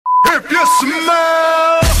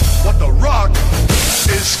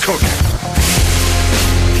The Rock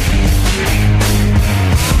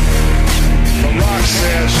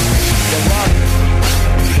says, The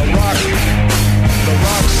Rock says.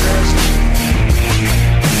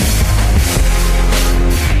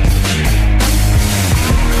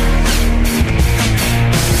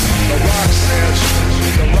 The Rock says,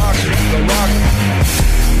 The Rock.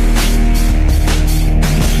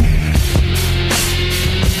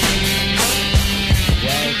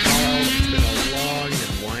 Well, Carl, it's been a long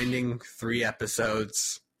and winding 3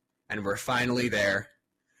 episodes, and we're finally there.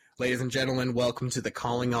 Ladies and gentlemen, welcome to the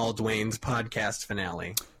Calling All Dwayne's podcast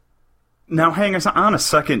finale. Now, hang on a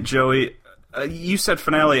second, Joey. You said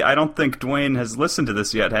finale. I don't think Dwayne has listened to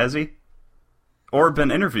this yet, has he? Or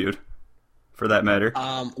been interviewed, for that matter.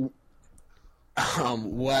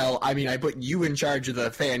 Well, I mean, I put you in charge of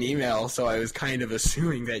the fan email, so I was kind of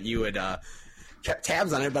assuming that you had kept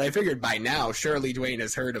tabs on it, but I figured by now, surely Dwayne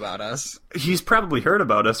has heard about us. He's probably heard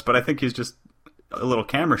about us, but I think he's just a little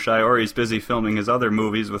camera shy, or he's busy filming his other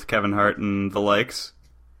movies with Kevin Hart and the likes.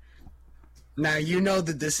 Now, you know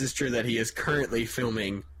that this is true, that he is currently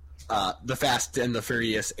filming The Fast and the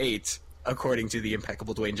Furious 8, according to the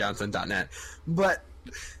impeccabledwaynejohnson.net. But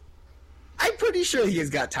I'm pretty sure he has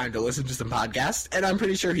got time to listen to some podcasts, and I'm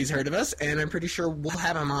pretty sure he's heard of us, and I'm pretty sure we'll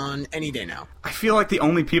have him on any day now. I feel like the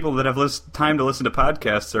only people that have time to listen to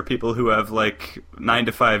podcasts are people who have,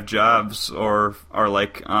 9-to-5 jobs or are,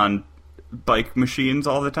 on bike machines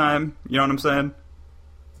all the time. You know what I'm saying?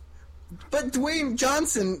 But Dwayne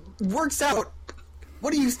Johnson works out,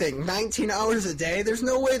 what do you think, 19 hours a day? There's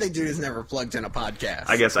no way the dude has never plugged in a podcast.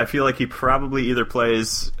 I feel like he probably either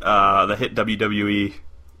plays the hit WWE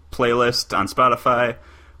playlist on Spotify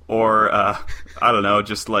or, I don't know,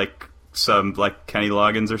 just some, Kenny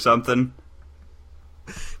Loggins or something.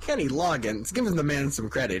 Kenny Loggins, give the man some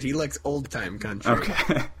credit. He likes old-time country.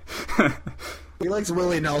 Okay. He likes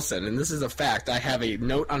Willie Nelson, and this is a fact. I have a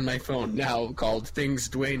note on my phone now called Things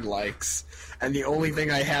Dwayne Likes, and the only thing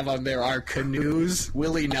I have on there are canoes,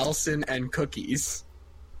 Willie Nelson, and cookies.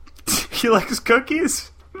 He likes cookies?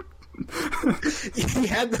 He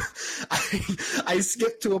had I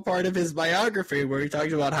skipped to a part of his biography where he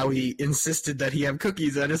talked about how he insisted that he have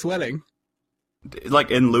cookies at his wedding.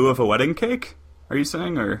 In lieu of a wedding cake? Are you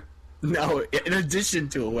saying, or? No, in addition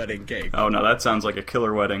to a wedding cake. Oh, no, that sounds like a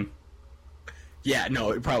killer wedding. Yeah, no,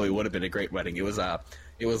 it probably would have been a great wedding. It was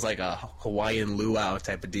like a Hawaiian luau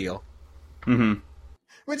type of deal. Mm-hmm.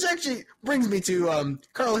 Which actually brings me to,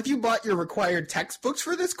 Carl, have you bought your required textbooks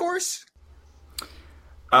for this course?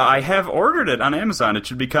 I have ordered it on Amazon. It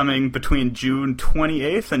should be coming between June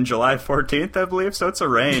 28th and July 14th, I believe, so it's a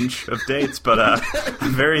range of dates, but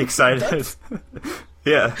I'm very excited.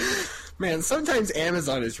 Yeah. Man, sometimes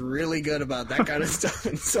Amazon is really good about that kind of stuff,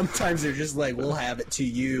 and sometimes they're just like, we'll have it to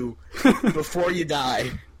you before you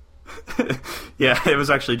die. Yeah, it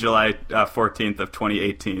was actually July 14th of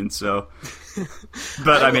 2018, so...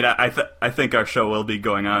 But, I mean, I think our show will be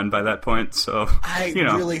going on by that point, so, I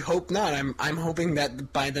really hope not. I'm hoping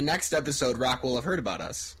that by the next episode, Rock will have heard about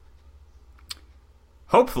us.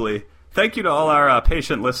 Hopefully. Thank you to all our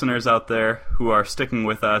patient listeners out there who are sticking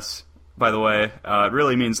with us, by the way. It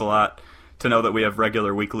really means a lot to know that we have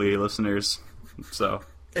regular weekly listeners, so...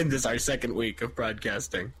 And this is our second week of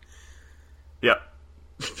broadcasting. Yep.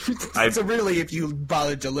 So really, if you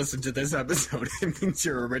bothered to listen to this episode, it means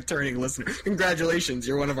you're a returning listener. Congratulations,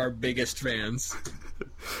 you're one of our biggest fans.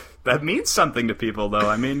 That means something to people, though.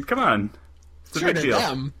 I mean, come on. It's a big deal.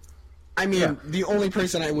 Them. I mean, The only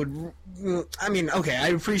person I would... I mean, okay, I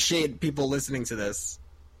appreciate people listening to this.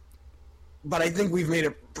 But I think we've made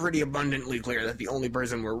it pretty abundantly clear that the only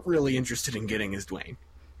person we're really interested in getting is Dwayne.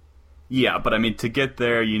 Yeah, but I mean, to get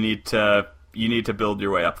there, you need to build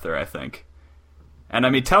your way up there, I think. And I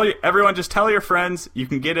mean, everyone, just tell your friends you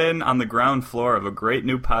can get in on the ground floor of a great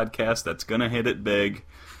new podcast that's gonna hit it big.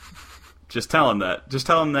 Just tell them that. Just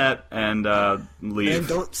tell them that and leave. And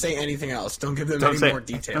don't say anything else. Don't give them any more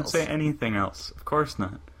details. Don't say anything else. Of course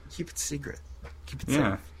not. Keep it secret. Keep it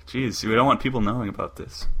safe. Jeez, we don't want people knowing about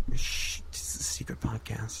this. Shh, this is a secret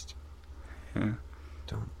podcast. Yeah.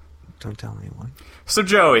 Don't tell anyone. So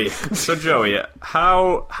Joey,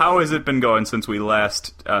 how has it been going since we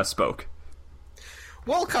last spoke?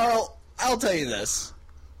 Well, Carl, I'll tell you this.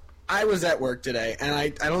 I was at work today, and I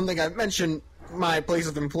don't think I've mentioned my place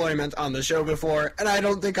of employment on the show before, and I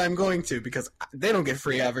don't think I'm going to, because they don't get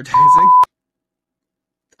free advertising.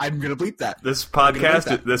 I'm going to bleep that. This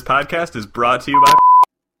podcast is brought to you by...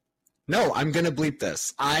 No, I'm going to bleep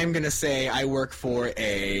this. I'm going to say I work for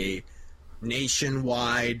a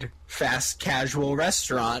nationwide fast casual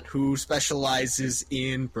restaurant who specializes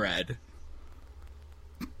in bread.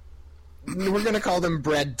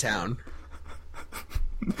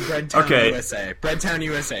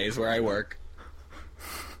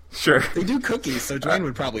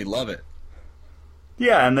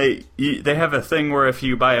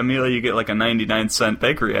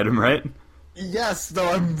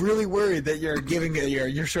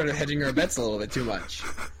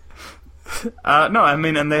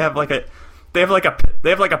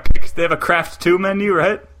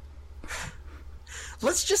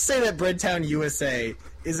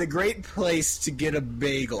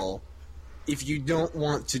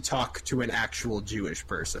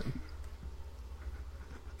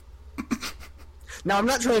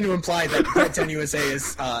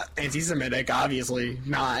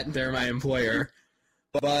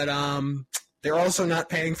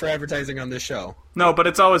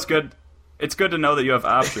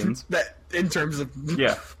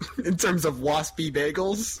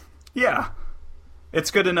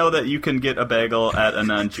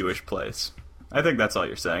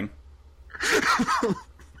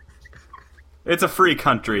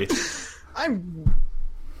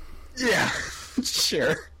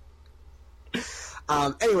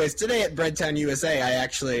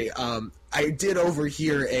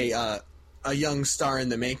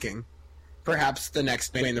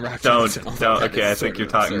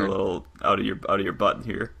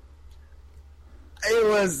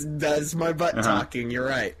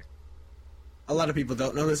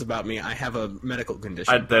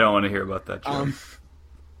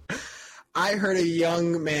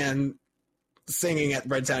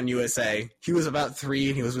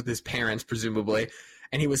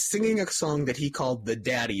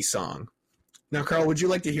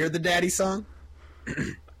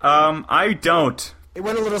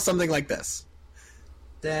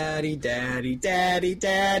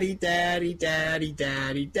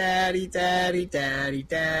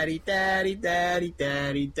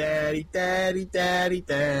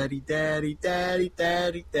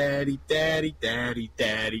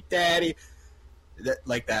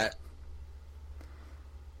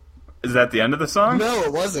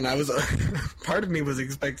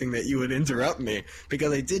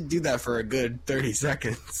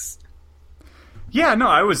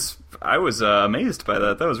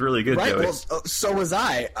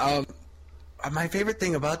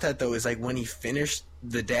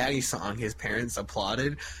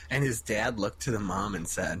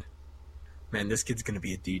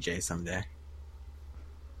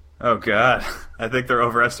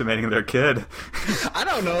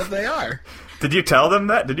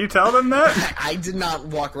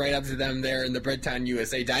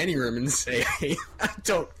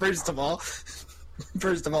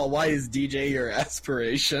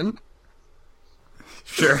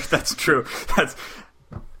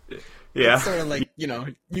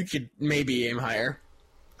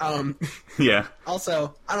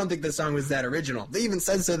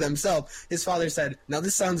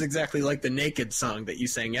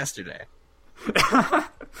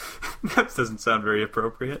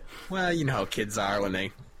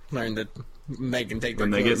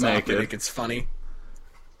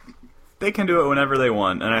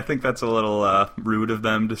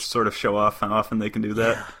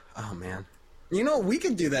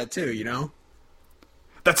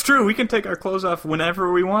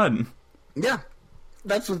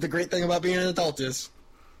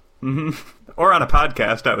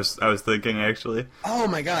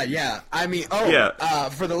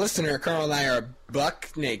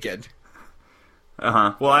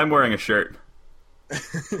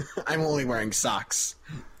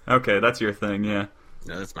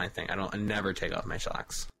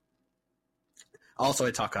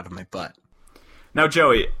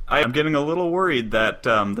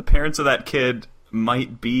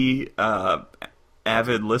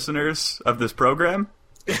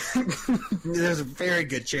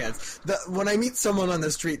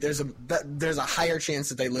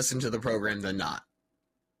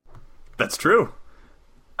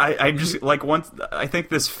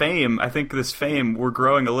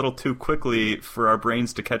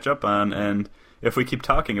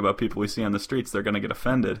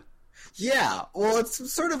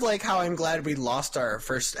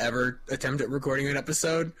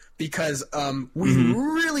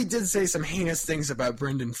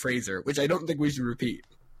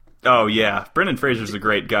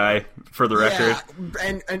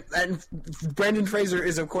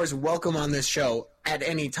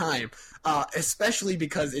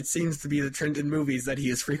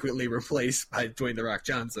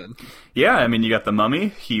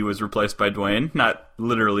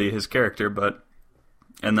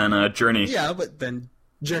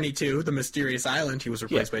 Journey 2, The Mysterious Island, he was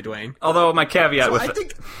replaced by Dwayne. Although my caveat So with I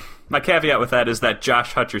think my caveat with that is that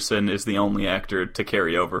Josh Hutcherson is the only actor to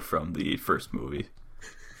carry over from the first movie.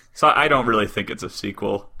 So I don't really think it's a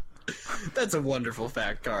sequel. that's a wonderful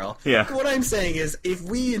fact, Carl. Yeah. What I'm saying is, if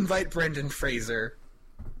we invite Brendan Fraser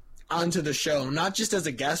onto the show, not just as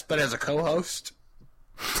a guest, but as a co-host,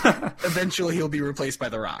 eventually he'll be replaced by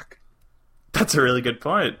The Rock. That's a really good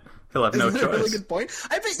point. He'll have no Isn't that a choice. really good point?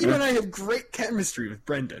 I bet you and I have great chemistry with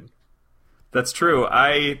Brendan. That's true.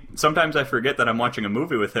 Sometimes I forget that I'm watching a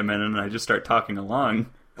movie with him in, and I just start talking along.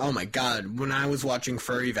 Oh my god, when I was watching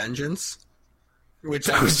Furry Vengeance, which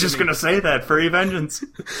I was just gonna say that, Furry Vengeance.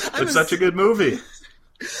 It's such a good movie.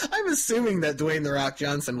 I'm assuming that Dwayne The Rock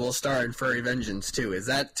Johnson will star in Furry Vengeance too. Is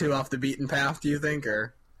that too off the beaten path, do you think,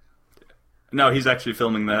 or? No, he's actually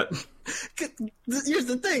filming that. Here's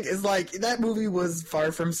the thing, is like, that movie was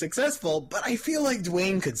far from successful, but I feel like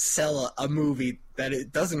Dwayne could sell a movie that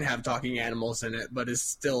it doesn't have talking animals in it, but is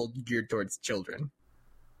still geared towards children.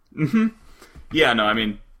 Yeah, no, I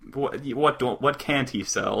mean, what can't he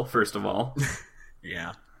sell, first of all?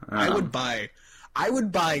 Yeah. I would buy,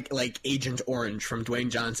 like, Agent Orange from Dwayne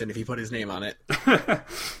Johnson if he put his name on it.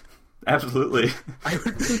 Absolutely.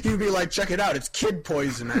 He'd be like, check it out, it's kid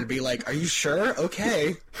poison. I'd be like, are you sure?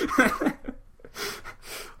 Okay.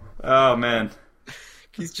 Oh, man.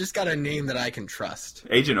 He's just got a name that I can trust.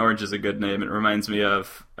 Agent Orange is a good name. It reminds me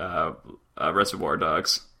of Reservoir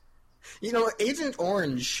Dogs. You know, Agent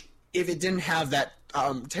Orange, if it didn't have that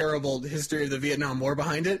terrible history of the Vietnam War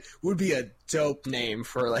behind it, would be a dope name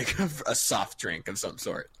for, like, a soft drink of some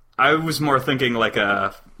sort. I was more thinking like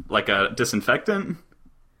a disinfectant.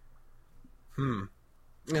 You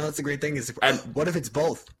know, that's the great thing is, what if it's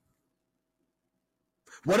both?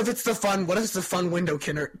 What if it's the fun window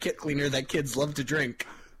kit cleaner that kids love to drink?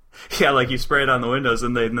 Yeah, like you spray it on the windows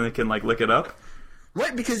and they can like lick it up.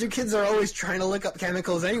 Right, because your kids are always trying to lick up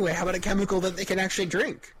chemicals anyway. How about a chemical that they can actually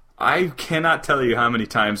drink? I cannot tell you how many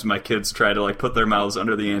times my kids try to like put their mouths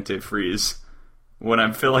under the antifreeze when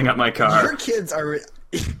I'm filling up my car. Your kids are...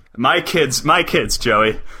 My kids,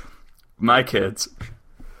 Joey. My kids.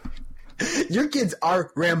 Your kids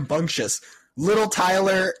are rambunctious. Little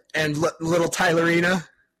Tyler and little Tylerina.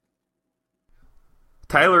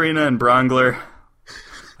 Tylerina and Brongler,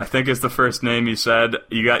 I think is the first name you said.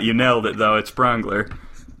 You nailed it though. It's Brongler.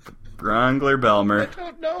 Brongler Belmer. I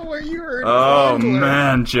don't know where you heard. Oh Brongler.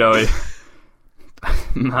 man, Joey.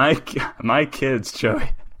 My kids,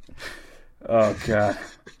 Joey. Oh god.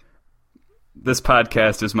 This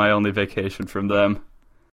podcast is my only vacation from them.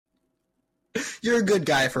 You're a good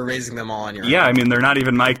guy for raising them all on your own. Yeah, I mean they're not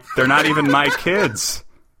even my kids.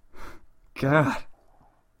 God.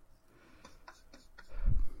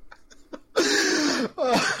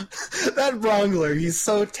 That Brongler, he's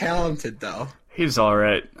so talented though. He's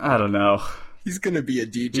alright. I don't know. He's gonna be a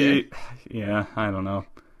DJ. Yeah, I don't know.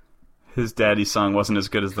 His daddy song wasn't as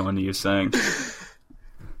good as the one you sang.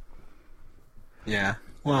 Yeah.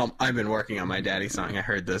 Well, I've been working on my daddy song. I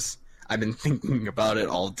heard this. I've been thinking about it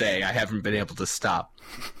all day. I haven't been able to stop.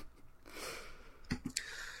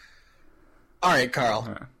 All right, Carl.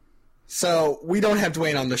 All right. So we don't have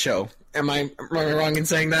Dwayne on the show. Am I wrong in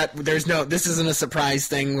saying that? This isn't a surprise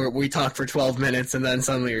thing where we talk for 12 minutes and then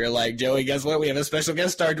suddenly you're like, Joey, guess what? We have a special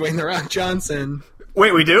guest star, Dwayne The Rock Johnson.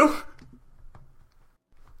 Wait, we do?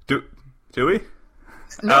 Do we?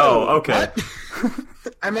 No, oh, okay.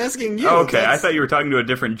 I'm asking you. Okay, I thought you were talking to a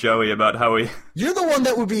different Joey about how we... You're the one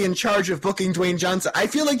that would be in charge of booking Dwayne Johnson. I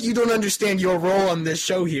feel like you don't understand your role on this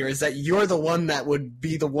show here, is that you're the one that would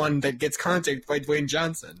be the one that gets contacted by Dwayne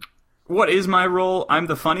Johnson. What is my role? I'm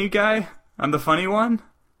the funny guy? I'm the funny one?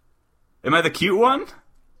 Am I the cute one?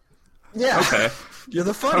 Yeah. Okay. You're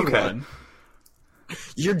the funny Okay. one.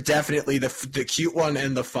 You're definitely the cute one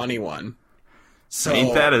and the funny one. So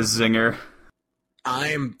Ain't that a zinger?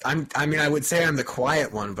 I mean, I would say I'm the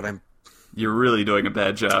quiet one, but I'm... You're really doing a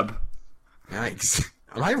bad job. Yikes.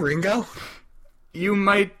 Am I Ringo? You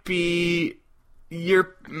might be...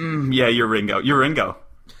 You're Ringo. You're Ringo.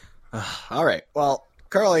 All right. Well,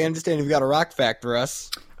 Carl, I understand you've got a rock fact for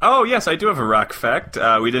us. Oh, yes, I do have a rock fact.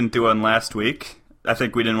 We didn't do one last week. I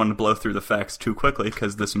think we didn't want to blow through the facts too quickly,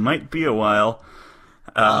 because this might be a while.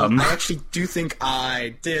 I actually do think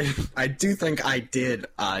I did. I do think I did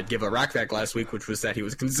give a rock fact last week, which was that he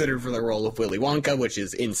was considered for the role of Willy Wonka, which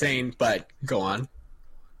is insane, but go on.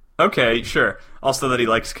 Okay, sure. Also that he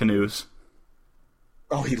likes canoes.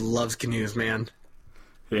 Oh, he loves canoes, man.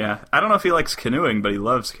 Yeah. I don't know if he likes canoeing, but he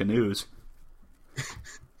loves canoes.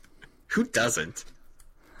 Who doesn't?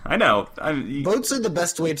 I know. Boats are the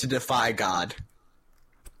best way to defy God.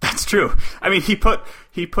 That's true. I mean, he put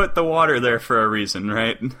the water there for a reason,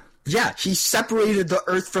 right? Yeah, he separated the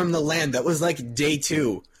earth from the land. That was like day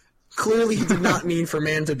 2. Clearly, he did not mean for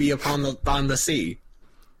man to be on the sea.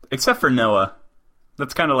 Except for Noah.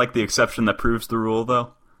 That's kind of like the exception that proves the rule,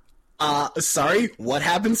 though. Sorry, what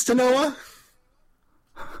happens to Noah?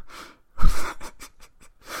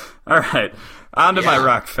 All right, on to my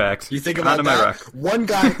rock fact. You think about on to that? My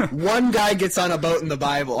rock. One guy gets on a boat in the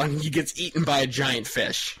Bible, and he gets eaten by a giant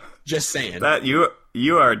fish. Just saying. That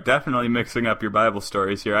you are definitely mixing up your Bible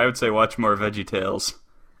stories here. I would say watch more VeggieTales.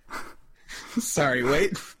 Sorry,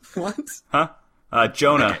 wait, what? Huh?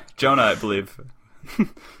 Jonah. Okay. Jonah, I believe.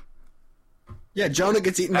 Yeah, Jonah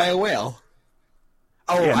gets eaten by a whale.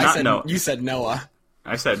 Oh, Yeah, not Noah. You said Noah.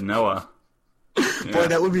 I said Noah. Boy,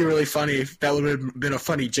 that would be really funny. That would have been a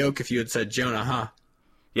funny joke if you had said Jonah, huh?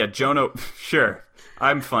 Yeah, Jonah. Sure,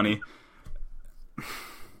 I'm funny.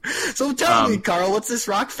 So tell me, Carl, what's this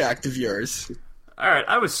rock fact of yours? All right,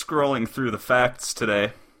 I was scrolling through the facts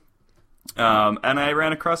today, and I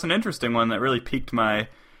ran across an interesting one that really piqued my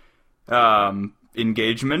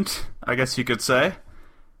engagement, I guess you could say.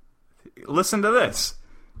 Listen to this.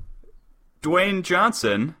 Dwayne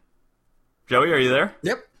Johnson. Joey, are you there?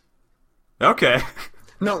 Yep. Okay.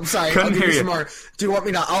 No, sorry. Couldn't I'll give hear you some you. more. Do you want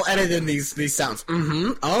me to? I'll edit in these sounds.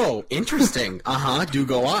 Mm-hmm. Oh, interesting. Do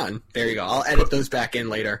go on. There you go. I'll edit those back in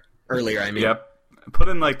later. Earlier, I mean. Yep. Put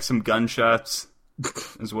in like some gunshots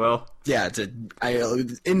as well. Yeah, it's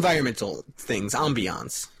environmental things,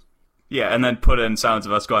 ambiance. Yeah, and then put in sounds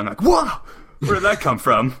of us going like, "Whoa, where did that come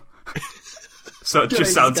from?" So it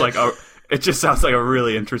just sounds like a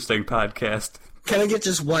really interesting podcast. Can I get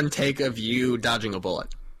just one take of you dodging a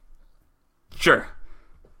bullet? Sure.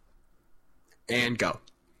 And go.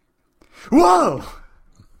 Whoa. All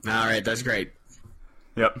right, that's great.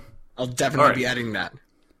 Yep. I'll definitely All right. be editing that.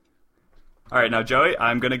 All right, now Joey,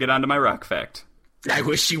 I'm gonna get onto my rock fact. I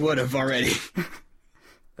wish you would have already.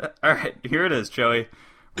 All right, here it is, Joey.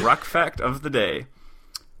 Rock fact of the day: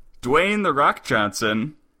 Dwayne "The Rock"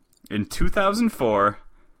 Johnson, in 2004,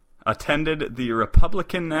 attended the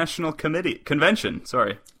Republican National Convention.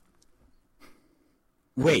 Sorry.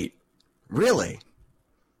 Wait, really?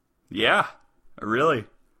 Yeah, really.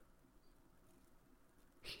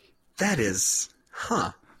 That is,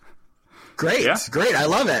 great, Yeah. great. I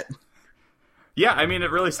love it. Yeah, I mean, it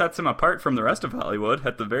really sets him apart from the rest of Hollywood,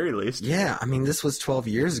 at the very least. Yeah, I mean, this was 12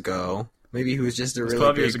 years ago. Maybe he was just a really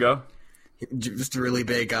 12 big, years ago. just a really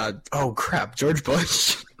big. Oh crap, George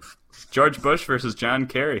Bush. George Bush versus John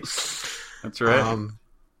Kerry. That's right.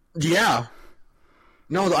 Yeah.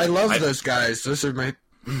 No, I love those guys. Those are my.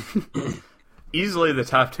 Easily the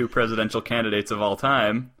top 2 presidential candidates of all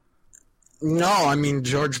time. No, I mean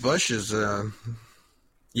George Bush is.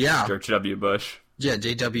 Yeah. George W. Bush. Yeah,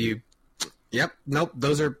 JW. Yep. Nope.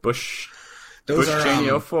 Those are Bush those are Cheney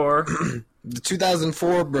 04. the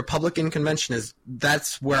 2004 Republican convention is.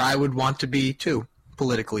 That's where I would want to be too,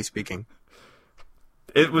 politically speaking.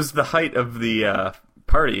 It was the height of the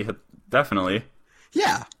party, definitely.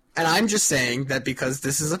 Yeah. And I'm just saying that because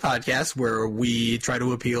this is a podcast where we try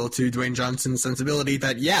to appeal to Dwayne Johnson's sensibility,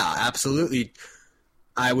 that, yeah, absolutely,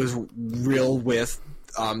 I was real with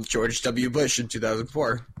George W. Bush in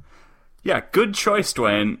 2004. Yeah, good choice,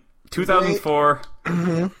 Dwayne. 2004.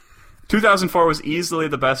 2004 was easily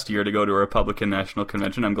the best year to go to a Republican National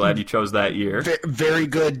Convention. I'm glad you chose that year. Very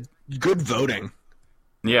good voting.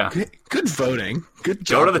 Yeah. Good voting. Good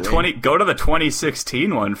Go job. to the Go to the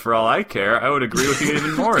 2016 one for all I care. I would agree with you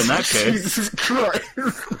even more in that case. Jesus Christ,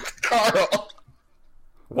 Carl.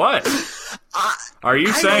 What? Are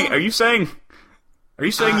you saying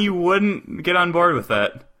you wouldn't get on board with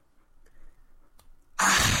that?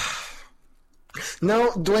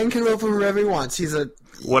 No, Dwayne can vote for whoever he wants. He's a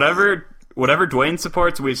Whatever Dwayne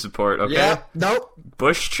supports, we support, okay? yeah. Nope.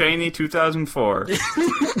 Bush Cheney 2004.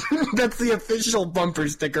 That's the official bumper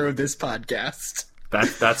sticker of this podcast.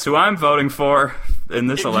 That's who I'm voting for in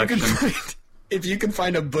this election. If you can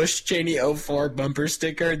find a Bush Cheney 04 bumper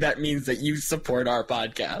sticker, that means that you support our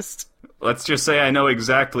podcast. Let's just say I know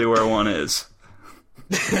exactly where one is.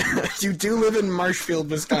 You do live in Marshfield,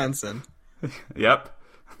 Wisconsin. Yep.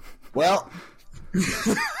 Well,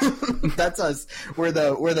 that's us. We're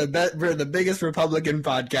the biggest Republican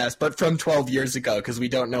podcast, but from 12 years ago, because we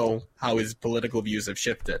don't know how his political views have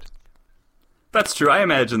shifted. That's true. I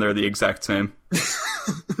imagine they're the exact same.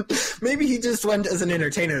 Maybe he just went as an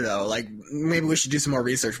entertainer, though. Like, maybe we should do some more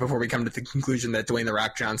research before we come to the conclusion that Dwayne "The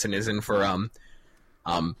Rock" Johnson is in for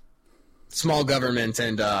small government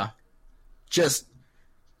and just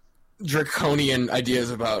draconian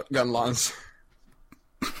ideas about gun laws.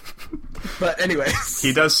 But anyways,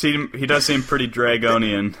 He does seem pretty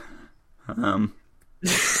Dragonian.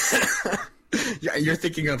 Yeah, you're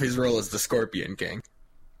thinking of his role as the Scorpion King.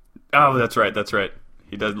 Oh, that's right.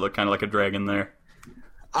 He does look kind of like a dragon there.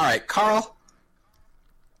 All right, Carl.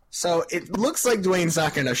 So it looks like Dwayne's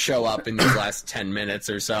not going to show up in these last 10 minutes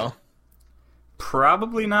or so.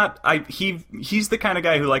 Probably not. He's the kind of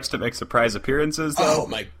guy who likes to make surprise appearances, though. Oh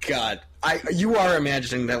my god. You are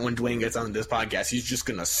imagining that when Dwayne gets on this podcast, he's just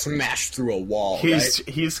going to smash through a wall, right?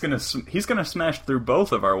 He's gonna smash through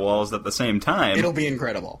both of our walls at the same time. It'll be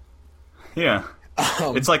incredible. Yeah.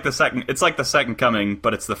 It's like the second coming,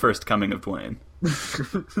 but it's the first coming of Dwayne.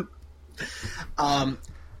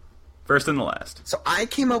 First and the last. So I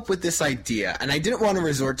came up with this idea, and I didn't want to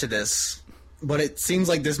resort to this, but it seems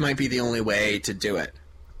like this might be the only way to do it.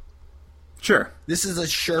 Sure. This is a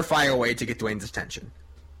surefire way to get Dwayne's attention.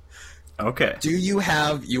 Okay. Do you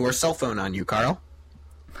have your cell phone on you, Carl?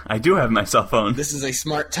 I do have my cell phone. This is a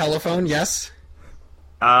smart telephone, yes?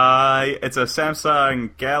 It's a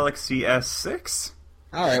Samsung Galaxy S6.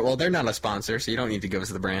 Alright, well, they're not a sponsor, so you don't need to give us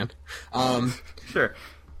the brand. Sure.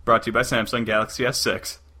 Brought to you by Samsung Galaxy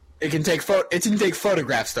S6. It can take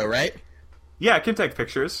photographs, though, right? Yeah, it can take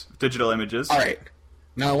pictures, digital images. Alright.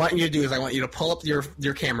 Now, what I want you to do is I want you to pull up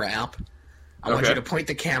your camera app. I want you to point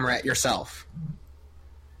the camera at yourself.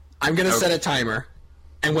 I'm going to set a timer,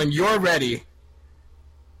 and when you're ready,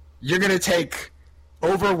 you're going to take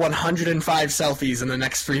over 105 selfies in the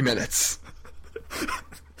next 3 minutes.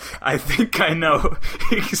 I think I know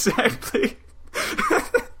exactly.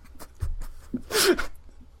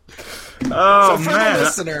 Oh, so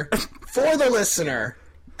for the listener,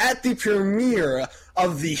 at the premiere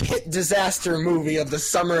of the hit disaster movie of the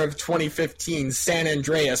summer of 2015, San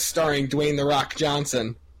Andreas, starring Dwayne "The Rock"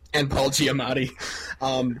 Johnson and Paul Giamatti,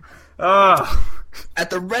 at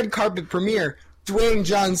the red carpet premiere, Dwayne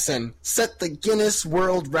Johnson set the Guinness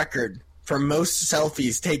World Record for most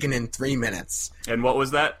selfies taken in 3 minutes. And what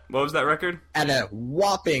was that? What was that record? At a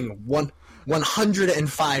whopping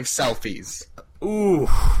 105 selfies. Ooh,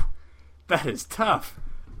 that is tough.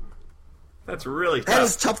 That's really tough. That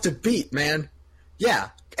is tough to beat, man. Yeah,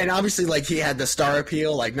 and obviously, like, he had the star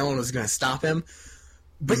appeal, like, no one was going to stop him.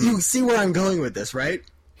 But you see where I'm going with this, right?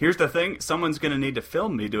 Here's the thing, someone's going to need to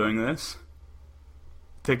film me doing this.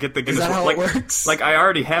 To get the Guinness Is that how it works? Like, I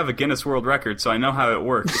already have a Guinness World Record, so I know how it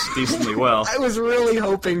works decently well. I was really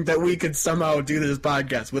hoping that we could somehow do this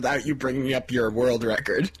podcast without you bringing up your world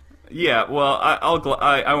record. Yeah, well,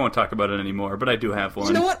 I won't talk about it anymore, but I do have one.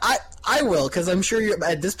 You know what? I will, because I'm sure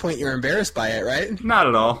at this point you're embarrassed by it, right? Not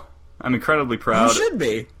at all. I'm incredibly proud. You should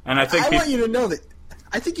be. And I think want you to know that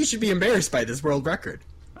I think you should be embarrassed by this world record.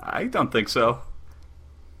 I don't think so.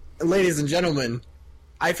 Ladies and gentlemen,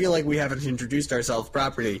 I feel like we haven't introduced ourselves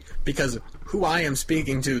properly, because who I am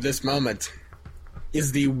speaking to this moment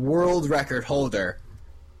is the world record holder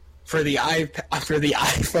for the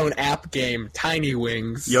iPhone app game Tiny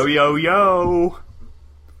Wings. Yo, yo, yo!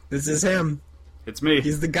 This is him. It's me.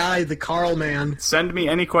 He's the guy, the Carl man. Send me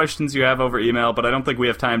any questions you have over email, but I don't think we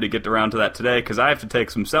have time to get around to that today, because I have to take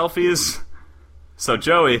some selfies. So,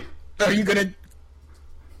 Joey... Are you gonna...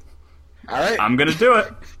 Alright. I'm gonna do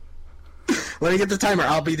it. Let me get the timer.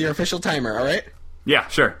 I'll be the official timer, alright? Yeah,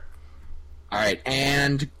 sure. Alright,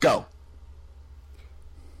 and go.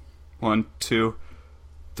 1, 2,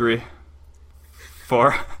 3,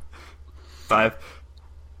 4, 5,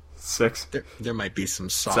 6. There might be some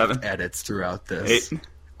soft 7, edits throughout this. 8,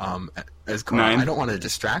 as Carl, 9, I don't want to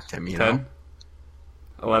distract him, 10, know?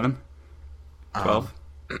 11, 12,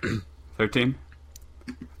 13,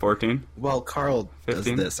 14. Well, Carl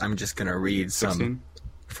 15, does this. I'm just going to read 16, some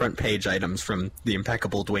front page items from the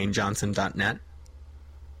impeccable DwayneJohnson.net.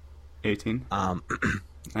 18,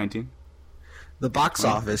 19. The box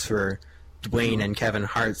office for Dwayne and Kevin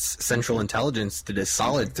Hart's Central Intelligence did a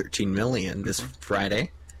solid $13 million this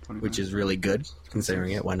Friday, 25, which is really good,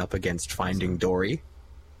 considering it went up against Finding Dory,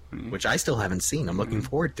 28, which I still haven't seen. I'm looking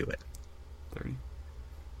forward to it. 30.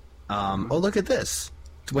 Oh, look at this.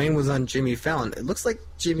 Dwayne was on Jimmy Fallon. It looks like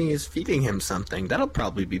Jimmy is feeding him something. That'll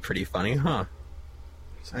probably be pretty funny, huh?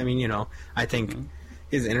 I mean, you know, I think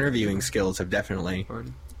his interviewing skills are definitely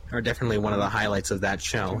one of the highlights of that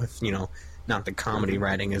show. If, you know, not the comedy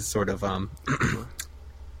writing is sort of,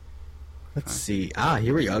 let's see.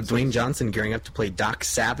 Here we go. Dwayne Johnson gearing up to play Doc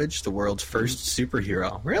Savage, the world's first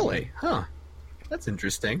superhero. Really? Huh. That's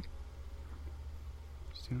interesting.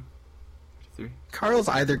 3. Carl's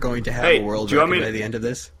either going to have Hey, a world do you want record me by the end of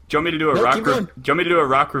this. Do you want me to do a No, rock? keep Do you going. want me to do a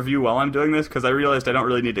rock review while I'm doing this? Because I realized I don't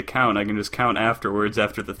really need to count. I can just count afterwards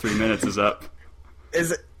after the 3 minutes is up.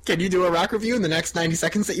 Can you do a rock review in the next 90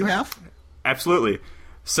 seconds that you have? Absolutely.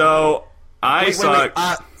 So I saw.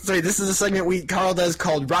 Sorry, this is a segment Carl does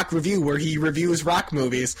called Rock Review, where he reviews rock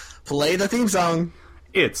movies. Play the theme song.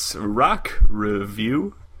 It's Rock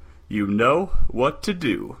Review. You know what to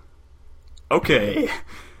do. Okay,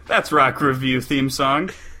 that's Rock Review theme song.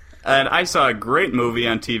 And I saw a great movie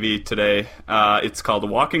on TV today. It's called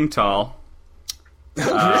Walking Tall.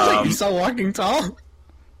 Really? You saw Walking Tall?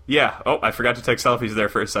 Yeah. Oh, I forgot to take selfies there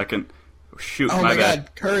for a second. Shoot, Oh my my bad.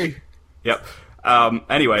 god, hurry. Yep.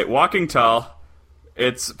 Anyway, Walking Tall.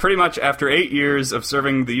 It's pretty much after 8 years of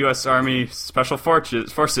serving the U.S. Army Special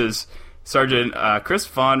Forces, Sergeant Chris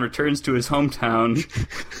Vaughn returns to his hometown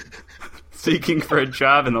seeking for a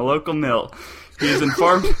job in the local mill. He is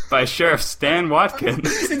informed by Sheriff Stan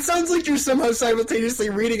Watkins. It sounds like you're somehow simultaneously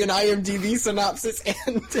reading an IMDb synopsis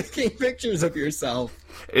and taking pictures of yourself.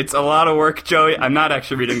 It's a lot of work, Joey. I'm not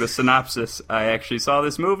actually reading the synopsis. I actually saw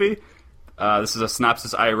this movie. This is a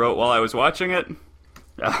synopsis I wrote while I was watching it.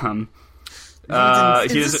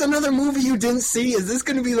 Is this another movie you didn't see? Is this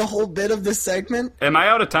going to be the whole bit of this segment? Am I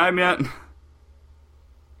out of time yet?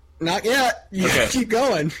 Not yet. You Okay. keep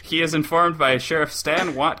going. He is informed by Sheriff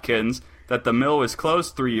Stan Watkins that the mill was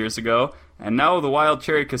closed 3 years ago, and now the Wild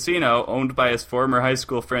Cherry Casino, owned by his former high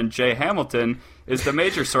school friend Jay Hamilton, is the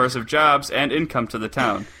major source of jobs and income to the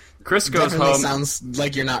town. Chris goes Definitely home. sounds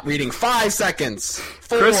like you're not reading. 5 seconds.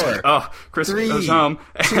 4. Chris 3, goes home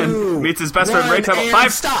and 2, meets his best friend 1, Ray Temple. and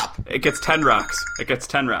 5. Stop. It gets 10 rocks. It gets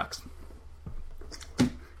 10 rocks.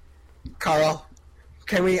 Carl,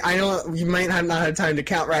 can we? I know you might not have time to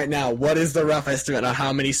count right now. What is the rough estimate on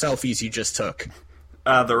how many selfies you just took?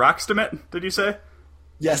 The rockstimate, did you say?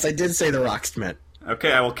 Yes, I did say the rockstimate.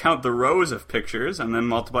 Okay, I will count the rows of pictures and then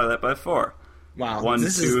multiply that by 4. Wow. 1,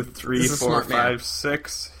 this 2, is, 3, this is 4, smart, man. 5,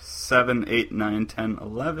 6, 7, 8, 9, 10,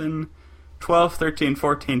 11, 12, 13,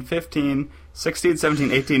 14, 15, 16,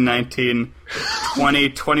 17, 18, 19, 20,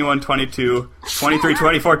 21, 22, 23,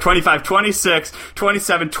 24, 25, 26,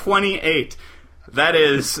 27, 28. That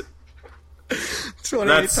is... 28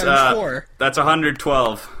 That's, times 4. That's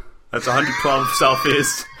 112. That's 112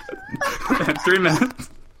 selfies. 3 minutes.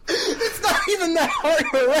 It's not even that hard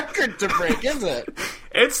of a record to break, is it?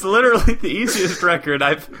 It's literally the easiest record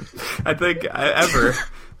I think ever.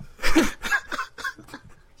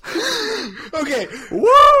 Okay.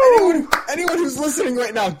 Woo! Anyone who's listening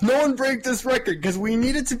right now, no one break this record, because we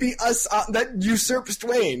need it to be us that usurps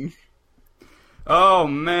Dwayne. Oh,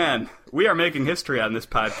 man. We are making history on this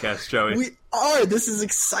podcast, Joey. We are. This is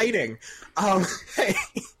exciting. Hey.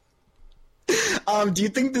 Do you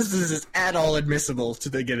think this is at all admissible to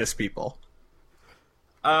the Guinness people?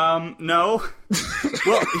 No.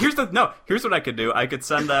 Well, here's what I could do. I could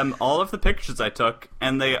send them all of the pictures I took,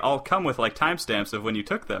 and they all come with, like, timestamps of when you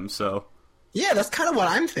took them, so... Yeah, that's kind of what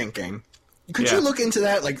I'm thinking. Could Yeah. you look into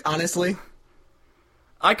that, like, honestly?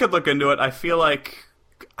 I could look into it. I feel like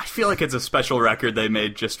it's a special record they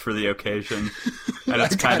made just for the occasion. And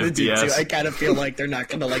it's kind of do BS. too. I kind of feel like they're not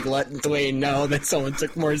going to, like, let Dwayne know that someone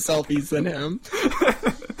took more selfies than him.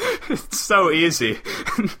 It's so easy.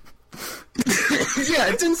 Yeah,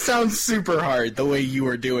 it didn't sound super hard the way you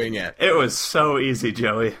were doing it. It was so easy,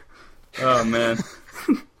 Joey. Oh, man.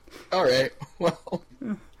 All right, well...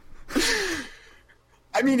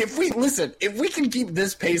 I mean, if we can keep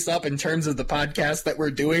this pace up in terms of the podcast that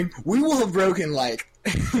we're doing, we will have broken, like,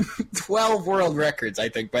 12 world records, I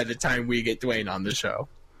think, by the time we get Dwayne on the show.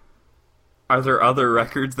 Are there other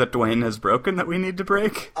records that Dwayne has broken that we need to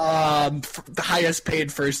break? The highest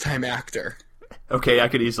paid first-time actor. Okay, I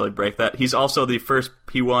could easily break that. He's also the first.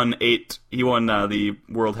 He won the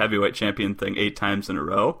World Heavyweight Champion thing 8 times in a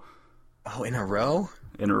row. Oh, in a row?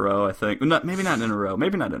 In a row, I think. Maybe not in a row.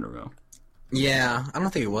 Maybe not in a row. Yeah, I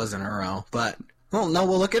don't think it was in a row, but... Well, no,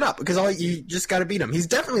 we'll look it up, because you just gotta beat him. He's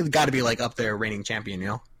definitely gotta be, like, up there reigning champion, you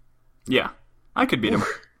know? Yeah, I could beat him.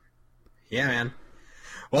 Yeah, man.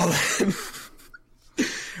 Well, then...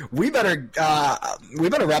 we better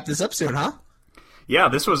wrap this up soon, huh? Yeah,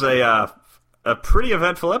 this was a pretty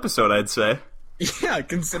eventful episode, I'd say. Yeah,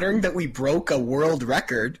 considering that we broke a world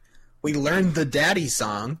record, we learned the Daddy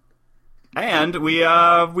song. And we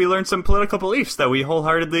learned some political beliefs that we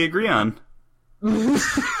wholeheartedly agree on.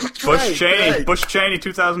 Bush Cheney,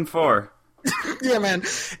 2004. Yeah, man.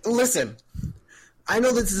 Listen, I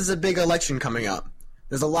know this is a big election coming up.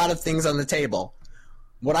 There's a lot of things on the table.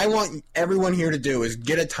 What I want everyone here to do is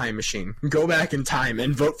get a time machine, go back in time,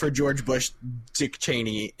 and vote for George Bush, Dick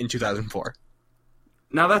Cheney in 2004.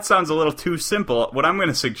 Now that sounds a little too simple. What I'm going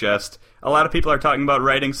to suggest, a lot of people are talking about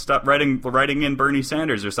writing in Bernie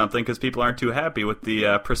Sanders or something because people aren't too happy with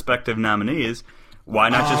the prospective nominees. Why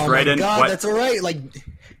not just write in? Oh my God, that's all right. Like,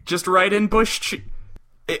 just write in Bush.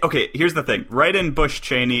 Okay, here's the thing. Write in Bush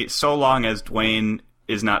Cheney so long as Dwayne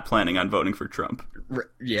is not planning on voting for Trump.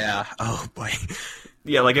 Yeah. Oh boy.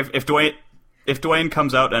 Yeah, like if Dwayne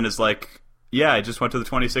comes out and is like, yeah, I just went to the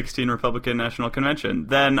 2016 Republican National Convention,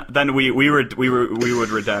 then we would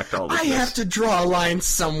redact all of I this. have to draw a line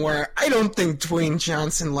somewhere. I don't think Dwayne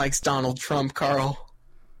Johnson likes Donald Trump, Carl.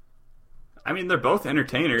 I mean, they're both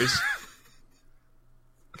entertainers.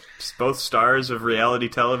 Just both stars of reality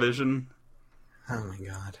television. Oh my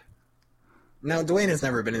god. Now, Dwayne has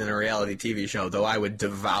never been in a reality TV show, though I would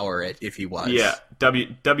devour it if he was. Yeah,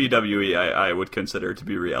 WWE I would consider to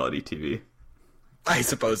be reality TV. I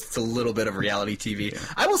suppose it's a little bit of reality TV. Yeah.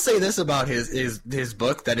 I will say this about his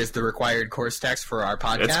book that is the required course text for our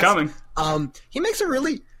podcast. It's coming. He makes a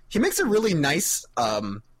really nice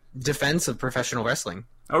defense of professional wrestling.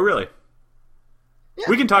 Oh, really? Yeah,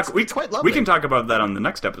 we can talk. It's quite lovely. We can talk about that on the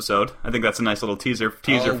next episode. I think that's a nice little teaser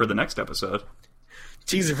for the next episode.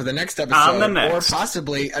 Teaser for the next episode, on the next. Or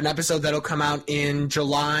possibly an episode that'll come out in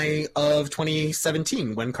July of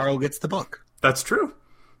 2017 when Carl gets the book. That's true.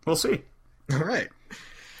 We'll see. All right.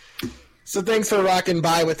 So thanks for rocking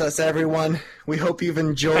by with us, everyone. We hope you've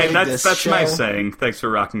enjoyed this show. That's nice saying. Thanks for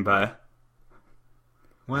rocking by.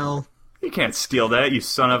 Well, you can't steal that, you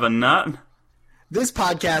son of a nut. This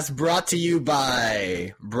podcast brought to you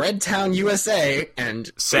by Breadtown USA and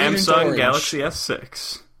Samsung Galaxy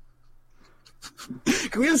S6.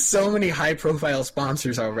 We have so many high-profile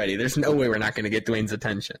sponsors already. There's no way we're not going to get Dwayne's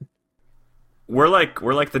attention. We're like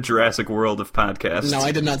the Jurassic World of podcasts. No,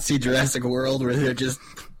 I did not see Jurassic World where they're just...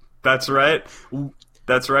 That's right.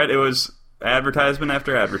 That's right. It was advertisement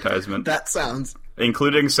after advertisement. That sounds...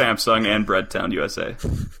 Including Samsung and Breadtown USA.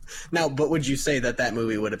 Now, but would you say that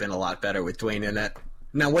movie would have been a lot better with Dwayne in it?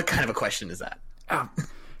 Now, what kind of a question is that?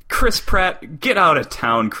 Chris Pratt, get out of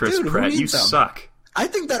town, Chris Pratt. You suck. I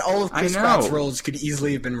think that all of Chris Pratt's roles could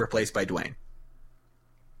easily have been replaced by Dwayne.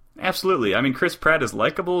 Absolutely. I mean, Chris Pratt is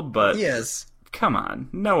likable, but... He is. Come on.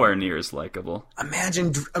 Nowhere near as likable.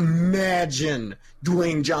 Imagine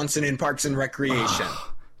Dwayne Johnson in Parks and Recreation.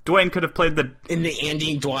 Dwayne could have played in the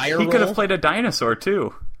Andy Dwyer role? He could have played a dinosaur,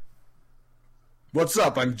 too. What's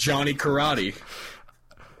up? I'm Johnny Karate.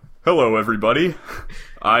 Hello, everybody.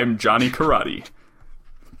 I'm Johnny Karate.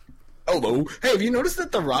 Hello. Hey, have you noticed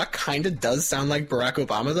that The Rock kind of does sound like Barack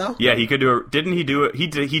Obama, though? Yeah, he could do it. Didn't he do it? He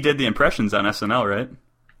did the impressions on SNL, right?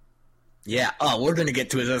 Yeah. Oh, we're going to get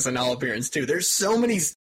to his SNL appearance, too. There's so many...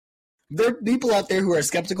 There are people out there who are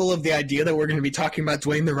skeptical of the idea that we're going to be talking about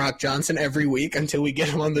Dwayne The Rock Johnson every week until we get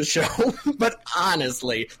him on the show. But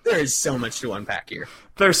honestly, there is so much to unpack here.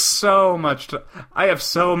 There's so much to... I have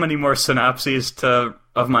so many more synopses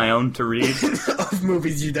of my own to read. Of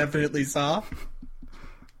movies you definitely saw?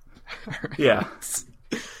 Yeah.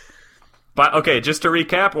 But, okay, just to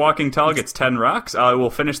recap, Walking Tall gets 10 rocks. We'll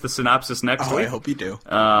finish the synopsis next week. I hope you do.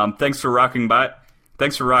 Thanks for rocking by.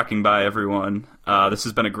 Thanks for rocking by, everyone. This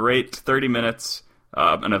has been a great 30 minutes,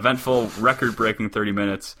 an eventful, record-breaking 30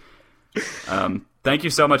 minutes. Thank you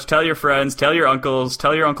so much. Tell your friends, tell your uncles,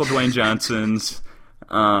 tell your Uncle Dwayne Johnsons.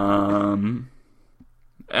 And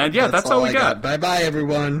yeah, that's all we got. Bye-bye,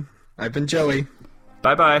 everyone. I've been Joey.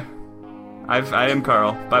 Bye-bye. I am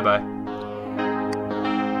Carl. Bye-bye.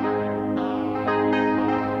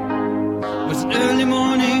 It was an early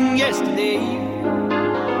morning yesterday.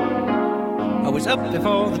 I was up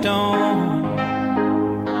before the dawn,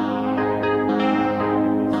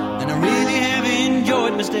 and I really have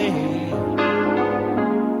enjoyed my stay,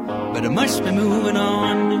 but I must be moving on.